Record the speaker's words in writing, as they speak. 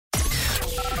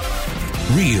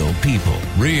Real people,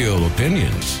 real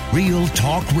opinions, real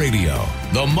talk radio.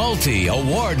 The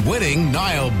multi-award-winning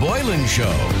Niall Boylan Show.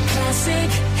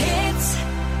 Classic hits.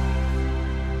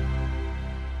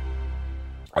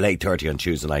 At 8:30 on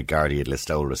Tuesday night, Gardaí at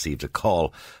Listowel received a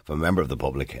call from a member of the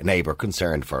public, a neighbour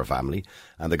concerned for a family,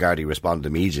 and the Gardaí responded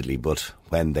immediately, but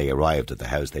when they arrived at the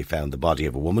house they found the body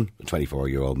of a woman, a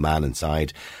 24-year-old man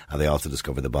inside, and they also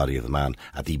discovered the body of the man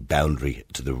at the boundary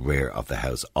to the rear of the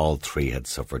house. All three had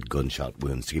suffered gunshot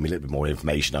wounds. To give me a little bit more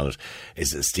information on it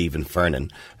is Stephen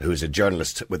Fernane, who is a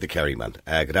journalist with the Kerry Man.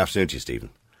 Good afternoon to you,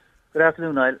 Stephen. Good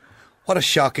afternoon, Niall. What a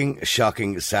shocking,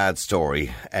 sad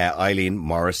story. Eileen,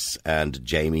 Morris and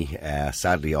Jamie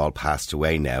sadly all passed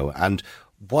away now. And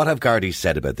what have Gardaí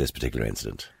said about this particular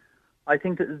incident? I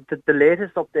think that the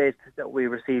latest update that we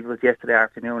received was yesterday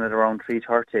afternoon at around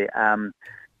 3:30.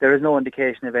 There is no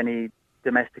indication of any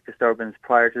domestic disturbance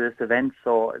prior to this event,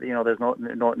 so there's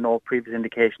no previous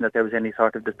indication that there was any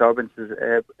sort of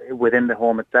disturbances within the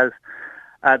home itself.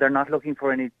 They're not looking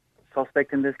for any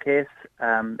suspect in this case.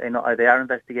 They are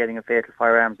investigating a fatal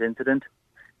firearms incident,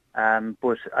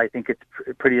 but I think it's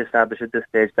pretty established at this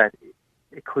stage that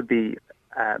it could be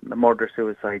a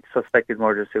murder-suicide, suspected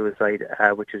murder-suicide,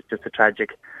 which is just a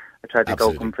tragic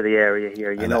outcome for the area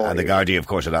here. And the Gardaí, of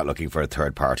course, are not looking for a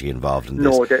third party involved in this.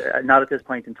 No, not at this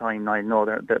point in time. No,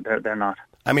 they're not.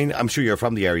 I mean, I'm sure you're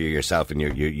from the area yourself and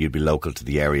you'd be local to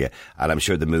the area, and I'm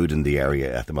sure the mood in the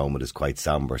area at the moment is quite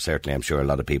sombre. Certainly, I'm sure a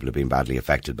lot of people have been badly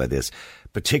affected by this,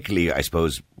 particularly, I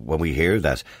suppose, when we hear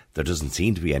that there doesn't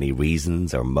seem to be any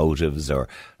reasons or motives, or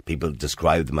people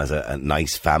describe them as a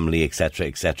nice family, etc.,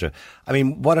 etc. I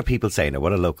mean, what are people saying, or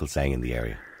what are locals saying in the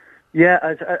area? Yeah,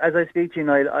 as I speak to you,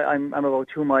 Niall, I'm about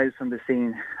 2 miles from the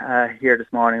scene here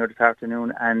this morning or this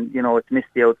afternoon, and it's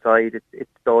misty outside, it's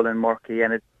dull and murky,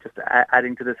 and it's just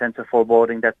adding to the sense of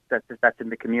foreboding that's in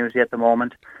the community at the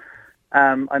moment.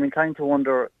 I'm inclined to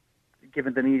wonder,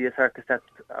 given the media circus that's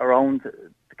around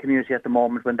the community at the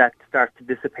moment, when that starts to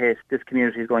dissipate, this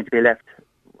community is going to be left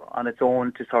on its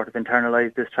own to sort of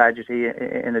internalise this tragedy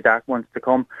in the dark months to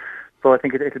come. So I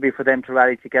think it'll be for them to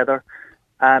rally together.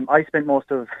 I spent most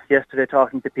of yesterday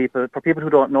talking to people. For people who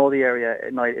don't know the area,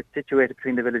 it's situated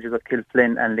between the villages of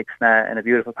Kilflynn and Lixna in a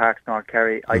beautiful park in North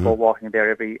Kerry. I go walking there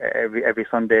every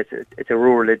Sunday. It's a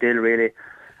rural idyll, really.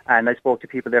 And I spoke to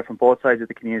people there from both sides of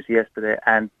the community yesterday,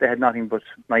 and they had nothing but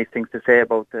nice things to say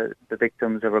about the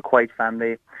victims. They were a quiet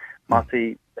family.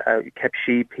 Mossy kept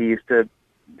sheep. He used to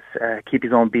keep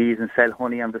his own bees and sell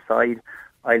honey on the side.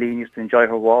 Eileen used to enjoy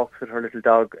her walks with her little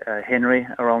dog Henry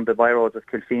around the byroads of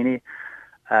Kilfeeny.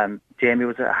 Jamie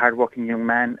was a hard-working young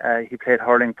man. He played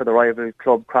hurling for the rival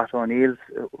club Crotto O'Neill's,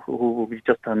 who was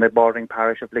just on the bordering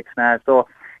parish of Lixna. So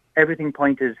everything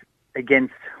pointed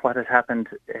against what has happened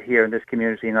here in this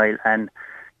community, Niall. And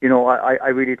I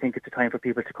really think it's a time for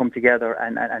people to come together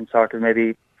and sort of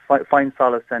maybe find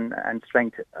solace and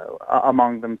strength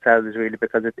among themselves, really,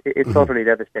 because it's utterly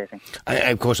devastating.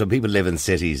 Of course, when people live in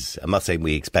cities, I'm not saying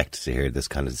we expect to hear this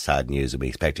kind of sad news and we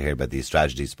expect to hear about these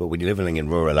tragedies, but when you're living in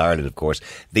rural Ireland, of course,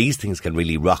 these things can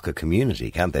really rock a community,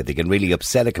 can't they? They can really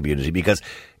upset a community because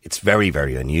it's very,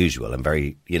 very unusual and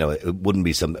very, it wouldn't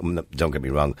be don't get me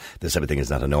wrong, this type of thing is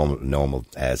not a normal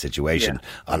situation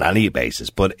on any basis,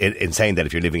 but in saying that,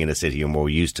 if you're living in a city, you're more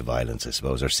used to violence, I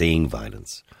suppose, or seeing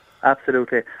violence.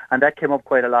 Absolutely, and that came up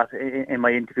quite a lot in my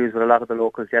interviews with a lot of the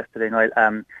locals yesterday,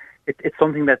 Niall. It's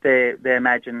something that they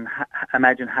imagine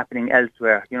happening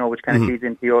elsewhere, which kind of feeds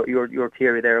into your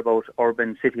theory there about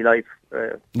urban city life.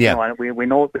 And we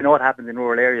know what happens in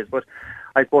rural areas, but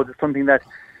I suppose it's something that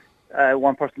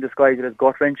one person described it as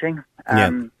gut-wrenching,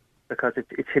 because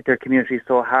it's hit their community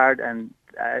so hard. And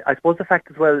I suppose the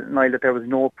fact as well, Niall, that there was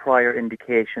no prior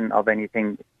indication of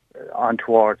anything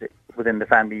untoward within the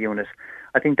family unit.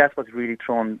 I think that's what's really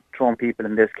thrown people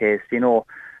in this case.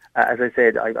 As I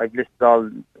said, I've listed all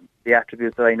the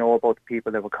attributes that I know about the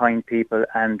people. They were kind people,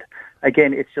 and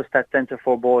again, it's just that sense of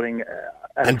foreboding.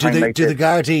 And do the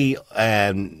Gardaí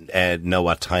know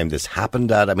what time this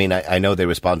happened at? I mean, I know they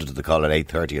responded to the call at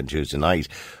 8:30 on Tuesday night,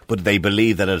 but do they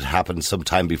believe that it happened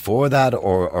sometime before that,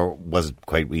 or was it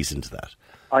quite recent to that?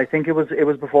 I think it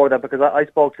was before that, because I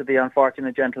spoke to the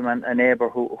unfortunate gentleman, a neighbour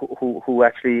who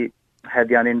actually had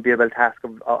the unenviable task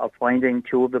of finding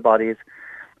 2 of the bodies.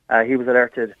 He was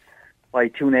alerted by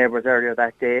 2 neighbours earlier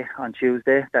that day on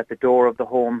Tuesday that the door of the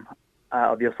home,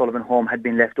 of the O'Sullivan home, had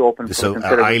been left open. So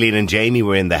Eileen and Jamie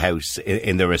were in the house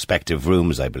in their respective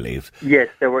rooms, I believe. Yes,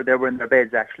 they were in their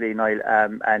beds actually, Niall,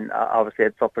 and obviously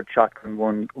had suffered shotgun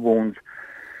wounds.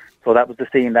 So that was the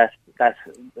scene that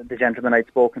the gentleman I'd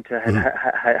spoken to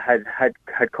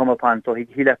had come upon. So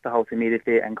he left the house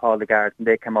immediately and called the guards, and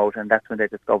they came out, and that's when they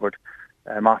discovered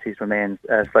Mossy's remains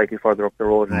slightly further up the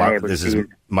road in a neighbour's field. This is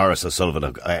Maurice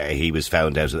O'Sullivan. He was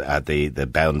found out at the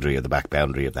boundary, or the back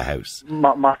boundary of the house.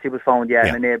 Mossy was found,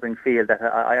 in a neighbouring field. That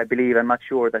I believe, I'm not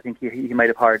sure. I think he might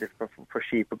have hired it for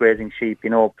sheep, for grazing sheep.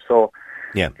 So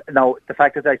now the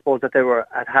fact that I suppose that they were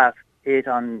at 8:30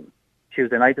 on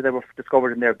Tuesday night that they were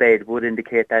discovered in their bed would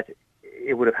indicate that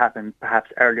it would have happened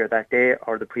perhaps earlier that day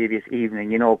or the previous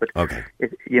evening. But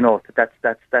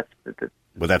that's.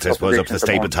 Well, that's, I suppose, up to the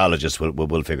state pathologist.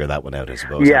 We'll figure that one out, I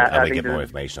suppose. And we get more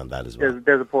information on that as well.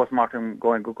 There's a post-mortem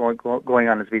going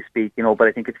on as we speak, but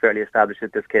I think it's fairly established in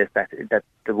this case that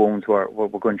the wounds were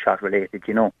gunshot related,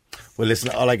 Well, listen,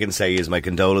 all I can say is my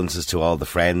condolences to all the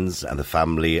friends and the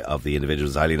family of the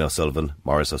individuals, Eileen O'Sullivan,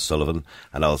 Maurice O'Sullivan,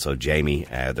 and also Jamie,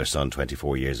 their son,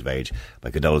 24 years of age.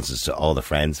 My condolences to all the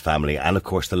friends, family, and of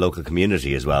course the local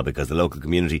community as well, because the local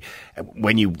community,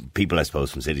 people, I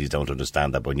suppose, from cities don't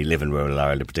understand that, but when you live in rural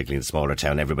Ireland, particularly in a smaller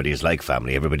town, everybody is like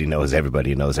family. Everybody knows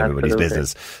everybody, knows everybody's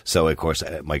business. So, of course,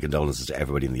 my condolences to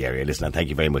everybody in the area. Listen, and thank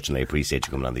you very much, and I appreciate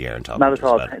you coming on the air and talking to us.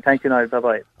 Not at all. Thank you, Niall.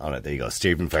 Bye-bye. All right, there you go.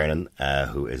 Stephen Fernane,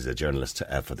 who is a journalist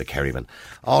for the Kerry Man.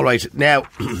 All right, now,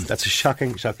 that's a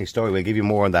shocking story. We'll give you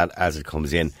more on that as it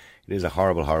comes in. It is a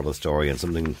horrible, horrible story, and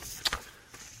something...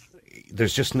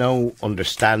 There's just no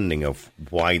understanding of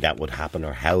why that would happen,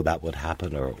 or how that would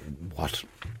happen, or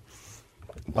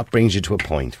what brings you to a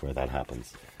point where that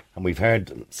happens. And we've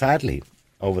heard, sadly,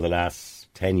 over the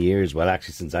last 10 years, well,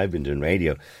 actually since I've been doing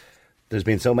radio, there's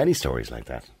been so many stories like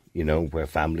that, where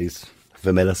families,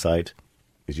 familicide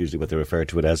is usually what they refer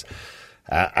to it as.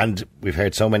 And we've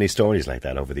heard so many stories like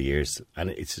that over the years. And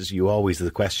it's just, you always, the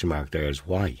question mark there is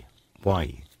why?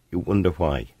 Why? You wonder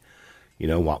why.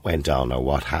 What went on or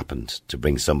what happened to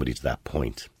bring somebody to that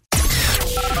point.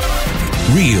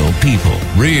 Real people,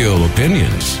 real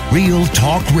opinions, real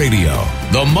talk radio.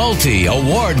 The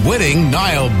multi-award winning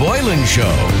Niall Boylan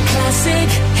Show.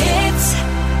 Classic